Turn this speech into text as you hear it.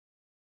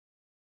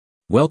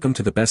Welcome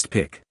to the best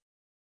pick.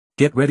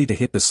 Get ready to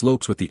hit the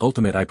slopes with the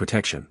ultimate eye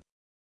protection.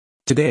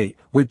 Today,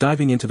 we're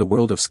diving into the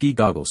world of ski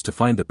goggles to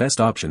find the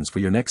best options for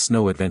your next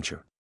snow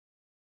adventure.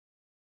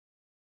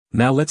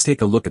 Now let's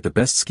take a look at the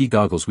best ski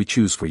goggles we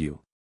choose for you.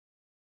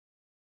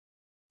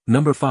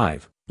 Number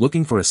 5.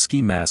 Looking for a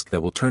ski mask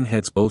that will turn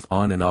heads both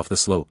on and off the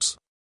slopes.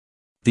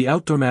 The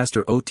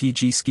OutdoorMaster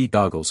OTG Ski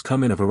Goggles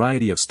come in a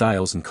variety of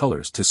styles and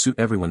colors to suit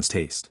everyone's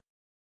taste.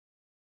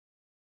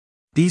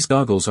 These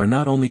goggles are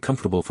not only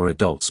comfortable for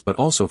adults but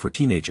also for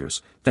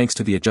teenagers, thanks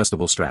to the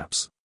adjustable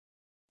straps.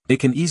 They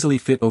can easily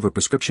fit over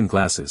prescription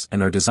glasses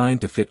and are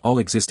designed to fit all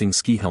existing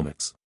ski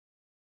helmets.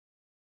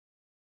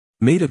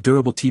 Made of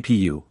durable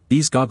TPU,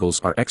 these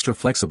goggles are extra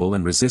flexible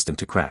and resistant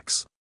to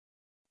cracks.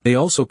 They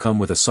also come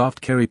with a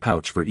soft carry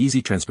pouch for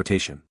easy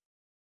transportation.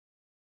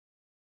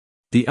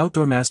 The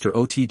OutdoorMaster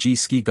OTG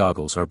Ski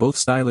Goggles are both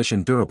stylish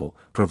and durable,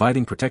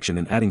 providing protection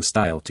and adding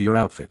style to your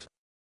outfit.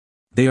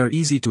 They are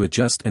easy to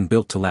adjust and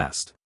built to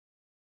last.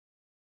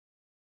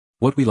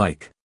 What we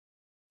like.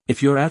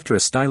 If you're after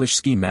a stylish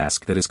ski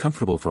mask that is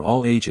comfortable for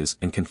all ages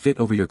and can fit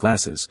over your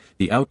glasses,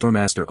 the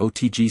OutdoorMaster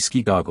OTG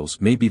Ski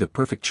Goggles may be the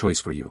perfect choice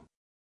for you.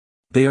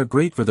 They are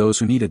great for those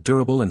who need a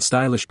durable and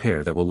stylish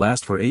pair that will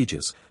last for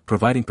ages,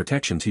 providing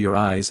protection to your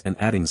eyes and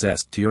adding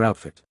zest to your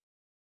outfit.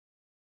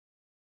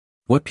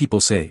 What people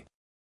say.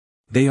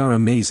 They are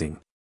amazing.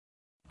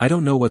 I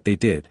don't know what they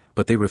did,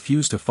 but they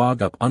refuse to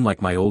fog up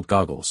unlike my old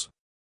goggles.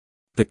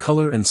 The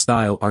color and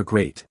style are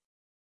great.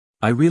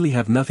 I really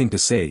have nothing to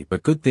say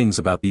but good things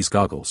about these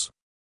goggles.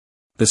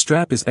 The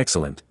strap is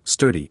excellent,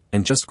 sturdy,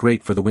 and just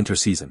great for the winter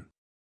season.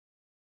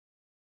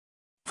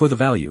 For the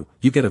value,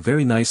 you get a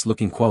very nice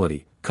looking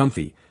quality,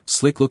 comfy,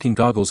 slick looking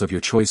goggles of your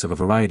choice of a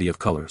variety of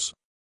colors.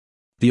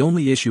 The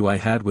only issue I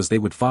had was they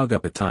would fog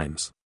up at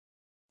times.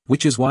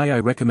 Which is why I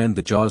recommend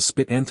the Jaws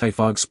Spit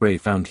Anti-Fog Spray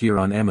found here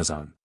on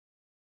Amazon.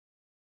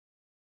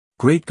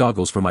 Great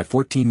goggles for my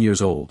 14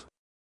 years old.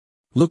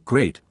 Look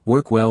great,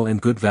 work well and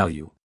good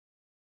value.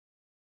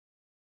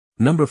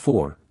 Number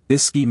 4,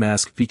 this ski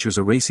mask features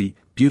a racy,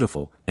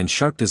 beautiful, and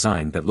sharp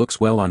design that looks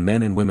well on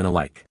men and women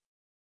alike.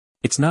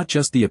 It's not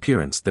just the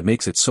appearance that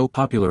makes it so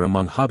popular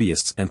among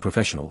hobbyists and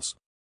professionals.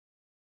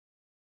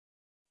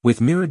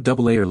 With mirrored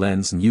double-layer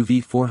lens and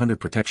UV 400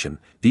 protection,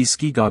 these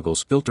ski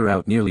goggles filter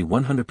out nearly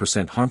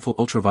 100% harmful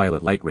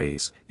ultraviolet light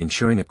rays,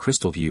 ensuring a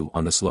crystal view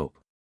on the slope.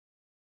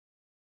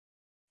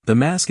 The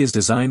mask is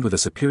designed with a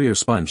superior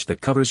sponge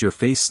that covers your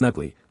face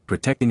snugly,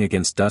 protecting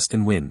against dust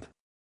and wind.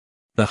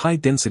 The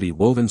high-density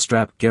woven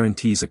strap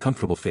guarantees a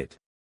comfortable fit.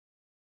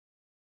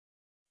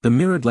 The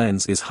mirrored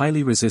lens is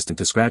highly resistant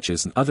to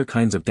scratches and other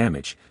kinds of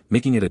damage,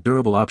 making it a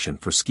durable option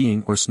for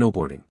skiing or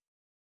snowboarding.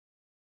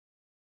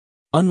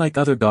 Unlike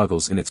other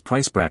goggles in its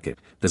price bracket,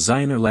 the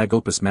Zionor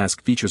Lagopus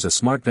mask features a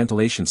smart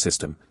ventilation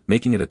system,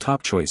 making it a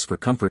top choice for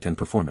comfort and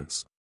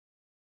performance.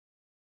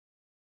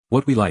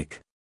 What we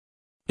like.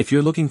 If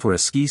you're looking for a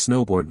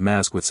ski-snowboard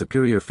mask with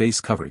superior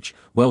face coverage,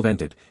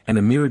 well-vented, and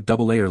a mirrored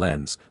double-layer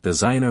lens, the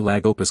Zionor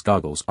Lagopus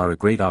goggles are a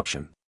great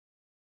option.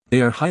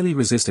 They are highly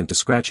resistant to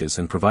scratches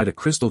and provide a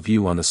crystal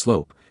view on the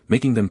slope,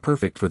 making them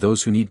perfect for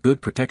those who need good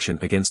protection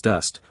against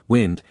dust,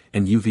 wind,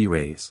 and UV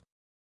rays.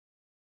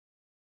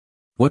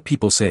 What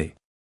people say.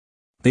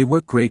 They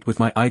work great with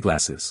my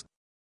eyeglasses.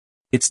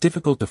 It's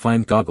difficult to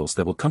find goggles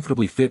that will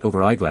comfortably fit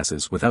over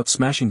eyeglasses without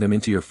smashing them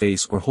into your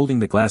face or holding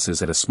the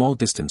glasses at a small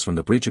distance from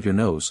the bridge of your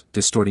nose,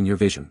 distorting your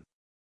vision.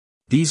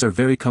 These are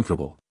very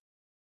comfortable.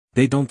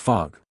 They don't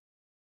fog.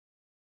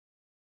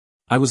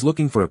 I was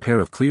looking for a pair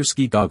of clear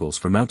ski goggles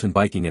for mountain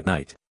biking at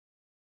night.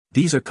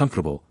 These are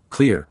comfortable,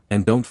 clear,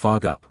 and don't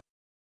fog up.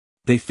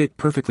 They fit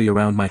perfectly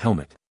around my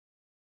helmet.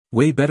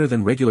 Way better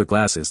than regular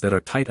glasses that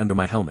are tight under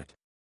my helmet.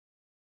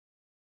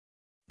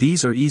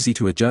 These are easy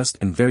to adjust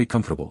and very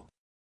comfortable.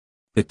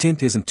 The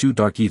tint isn't too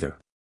dark either.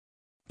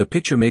 The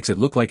picture makes it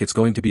look like it's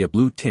going to be a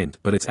blue tint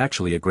but it's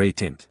actually a gray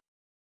tint.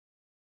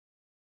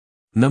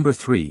 Number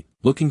 3,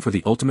 looking for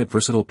the ultimate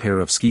versatile pair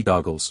of ski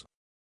goggles?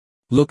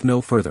 Look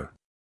no further.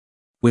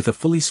 With a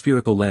fully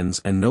spherical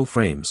lens and no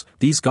frames,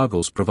 these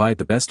goggles provide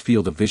the best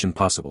field of vision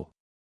possible.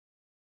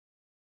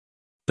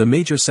 The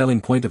major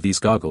selling point of these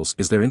goggles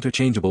is their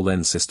interchangeable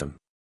lens system.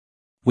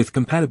 With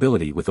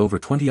compatibility with over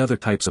 20 other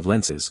types of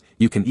lenses,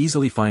 you can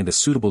easily find a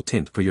suitable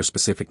tint for your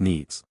specific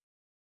needs.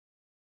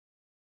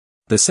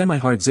 The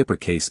semi-hard zipper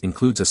case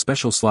includes a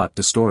special slot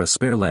to store a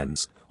spare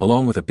lens,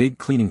 along with a big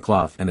cleaning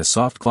cloth and a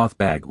soft cloth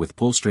bag with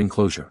pull-string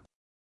closure.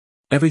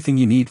 Everything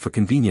you need for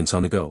convenience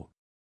on the go.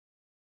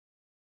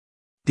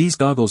 These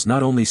goggles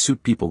not only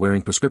suit people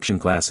wearing prescription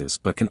glasses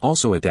but can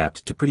also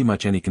adapt to pretty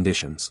much any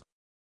conditions.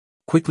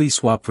 Quickly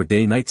swap for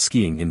day-night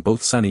skiing in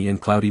both sunny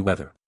and cloudy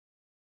weather.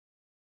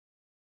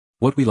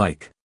 What we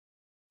like.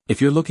 If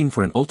you're looking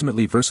for an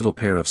ultimately versatile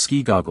pair of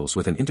ski goggles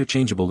with an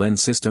interchangeable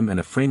lens system and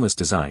a frameless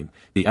design,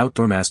 the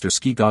OutdoorMaster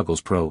Ski Goggles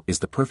PRO is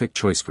the perfect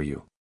choice for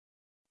you.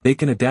 They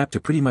can adapt to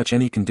pretty much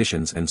any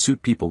conditions and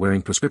suit people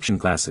wearing prescription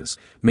glasses,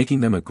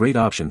 making them a great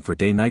option for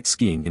day-night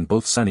skiing in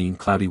both sunny and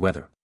cloudy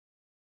weather.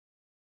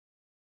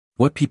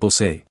 What people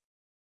say.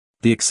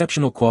 The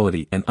exceptional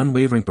quality and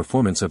unwavering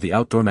performance of the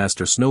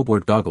OutdoorMaster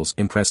snowboard goggles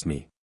impressed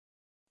me.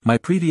 My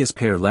previous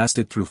pair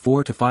lasted through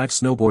 4 to 5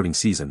 snowboarding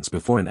seasons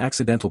before an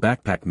accidental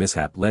backpack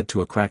mishap led to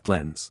a cracked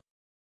lens.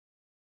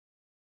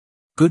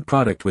 Good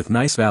product with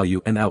nice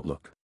value and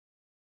outlook.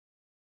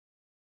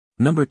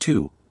 Number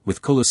 2,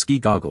 with COOLOO Ski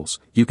Goggles,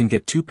 you can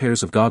get 2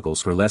 pairs of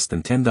goggles for less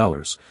than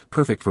 $10,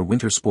 perfect for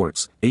winter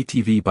sports,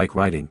 ATV bike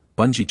riding,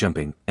 bungee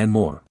jumping, and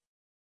more.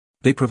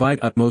 They provide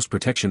utmost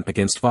protection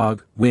against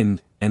fog,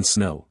 wind, and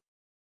snow.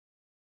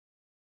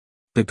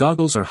 The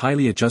goggles are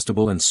highly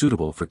adjustable and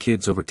suitable for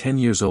kids over 10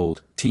 years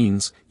old,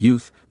 teens,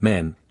 youth,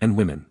 men, and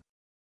women.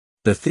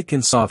 The thick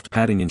and soft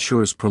padding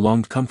ensures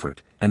prolonged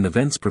comfort, and the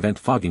vents prevent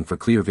fogging for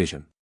clear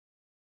vision.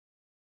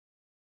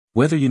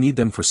 Whether you need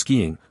them for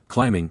skiing,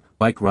 climbing,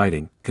 bike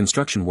riding,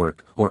 construction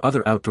work, or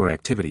other outdoor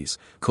activities,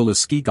 COOLOO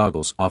Ski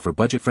Goggles offer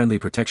budget-friendly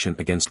protection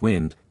against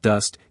wind,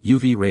 dust,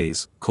 UV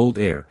rays, cold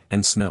air,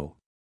 and snow.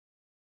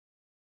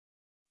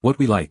 What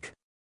we like.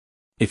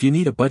 If you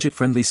need a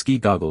budget-friendly ski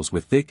goggles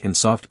with thick and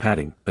soft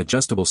padding,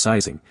 adjustable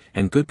sizing,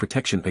 and good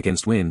protection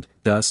against wind,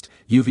 dust,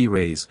 UV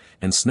rays,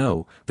 and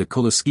snow, the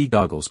COOLOO Ski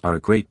Goggles are a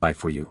great buy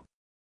for you.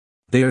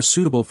 They are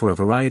suitable for a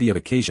variety of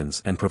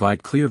occasions and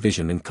provide clear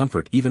vision and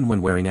comfort even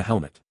when wearing a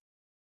helmet.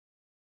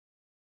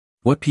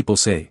 What people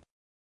say.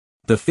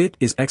 The fit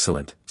is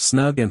excellent,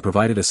 snug, and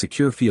provided a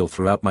secure feel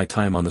throughout my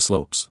time on the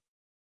slopes.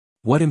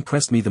 What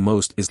impressed me the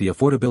most is the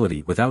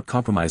affordability without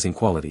compromising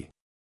quality.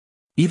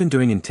 Even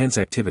during intense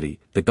activity,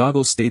 the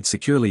goggles stayed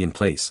securely in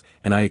place,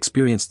 and I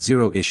experienced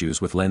zero issues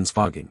with lens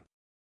fogging.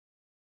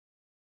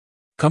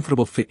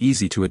 Comfortable fit,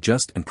 easy to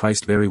adjust, and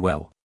priced very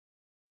well.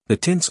 The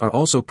tints are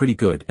also pretty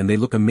good, and they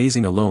look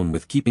amazing alone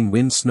with keeping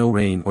wind, snow,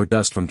 rain, or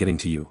dust from getting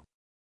to you.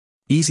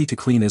 Easy to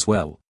clean as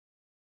well.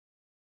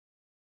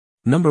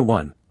 Number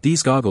 1,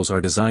 these goggles are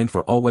designed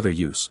for all-weather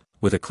use,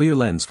 with a clear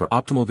lens for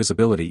optimal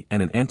visibility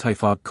and an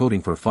anti-fog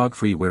coating for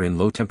fog-free wear in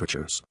low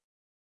temperatures.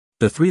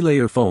 The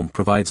 3-layer foam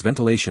provides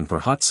ventilation for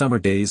hot summer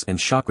days and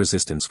shock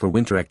resistance for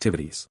winter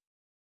activities.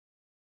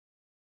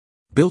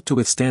 Built to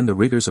withstand the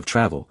rigors of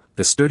travel,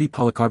 the sturdy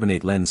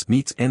polycarbonate lens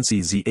meets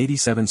NCZ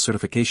 87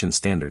 certification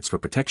standards for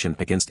protection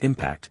against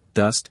impact,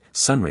 dust,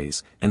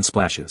 sunrays, and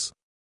splashes.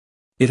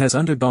 It has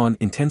undergone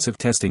intensive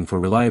testing for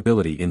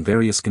reliability in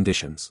various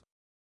conditions.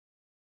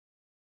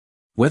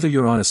 Whether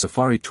you're on a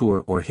safari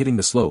tour or hitting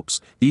the slopes,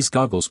 these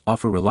goggles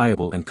offer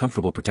reliable and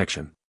comfortable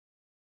protection.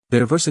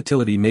 Their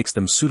versatility makes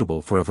them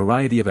suitable for a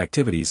variety of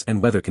activities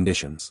and weather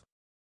conditions.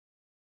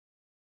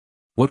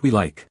 What we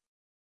like.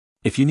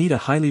 If you need a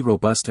highly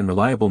robust and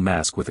reliable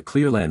mask with a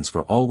clear lens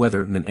for all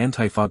weather and an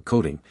anti-fog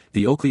coating,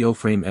 the Oakley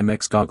O-Frame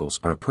MX goggles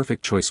are a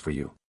perfect choice for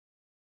you.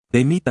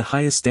 They meet the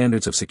highest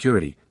standards of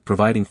security,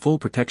 providing full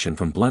protection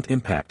from blunt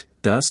impact,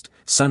 dust,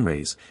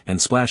 sunrays,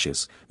 and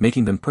splashes,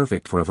 making them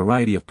perfect for a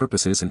variety of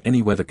purposes in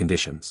any weather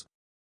conditions.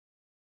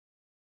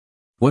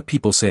 What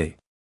people say.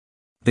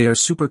 They are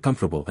super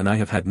comfortable, and I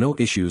have had no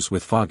issues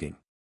with fogging.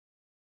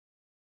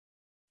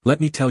 Let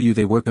me tell you,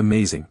 they work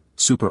amazing,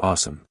 super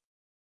awesome.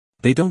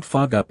 They don't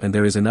fog up, and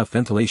there is enough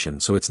ventilation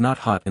so it's not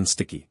hot and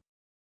sticky.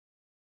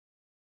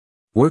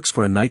 Works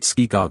for a night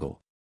ski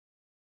goggle.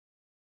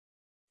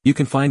 You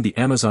can find the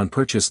Amazon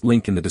purchase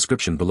link in the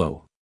description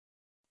below.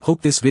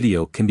 Hope this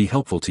video can be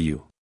helpful to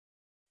you.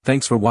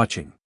 Thanks for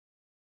watching.